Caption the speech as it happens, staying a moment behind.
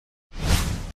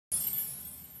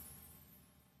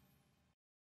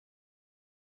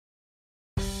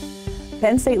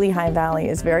Penn State Lehigh Valley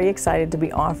is very excited to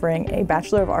be offering a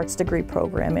Bachelor of Arts degree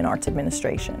program in Arts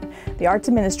Administration. The Arts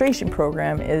Administration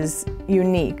program is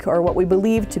unique, or what we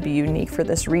believe to be unique for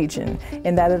this region,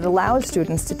 in that it allows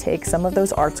students to take some of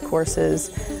those arts courses,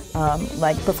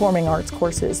 like performing arts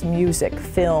courses, music,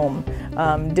 film,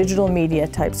 digital media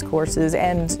types courses,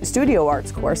 and studio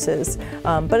arts courses.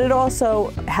 But it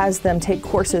also has them take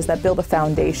courses that build a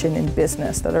foundation in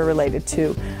business that are related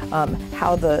to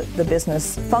how the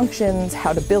business functions,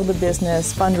 how to build a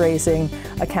business, fundraising,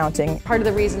 accounting. Part of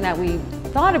the reason that we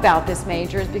thought about this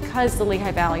major is because the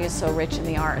Lehigh Valley is so rich in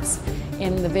the arts.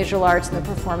 In the visual arts and the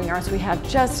performing arts, we have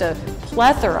just a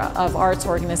plethora of arts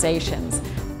organizations.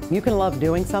 You can love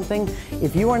doing something.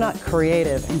 If you are not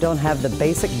creative and don't have the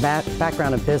basic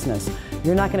background of business,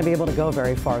 you're not going to be able to go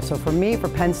very far. So for me, for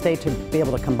Penn State to be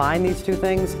able to combine these two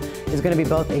things is going to be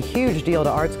both a huge deal to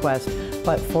ArtsQuest,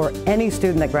 but for any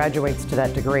student that graduates to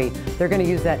that degree, they're going to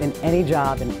use that in any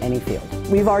job, in any field.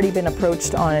 We've already been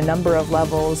approached on a number of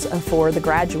levels for the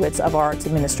graduates of our Arts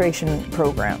Administration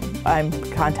program. I'm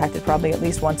contacted probably at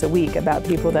least once a week about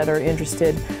people that are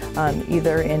interested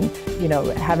either in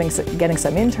getting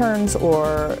some interns,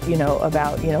 or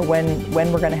about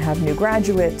when we're going to have new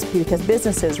graduates, because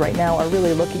businesses right now are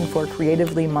really looking for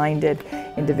creatively minded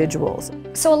individuals.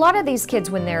 So a lot of these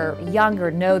kids, when they're younger,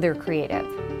 know they're creative,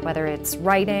 whether it's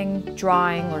writing,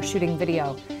 drawing, or shooting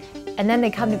video, and then they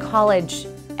come to college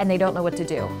and they don't know what to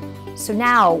do. So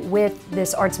now with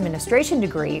this arts administration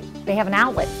degree, they have an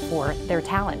outlet for their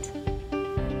talent.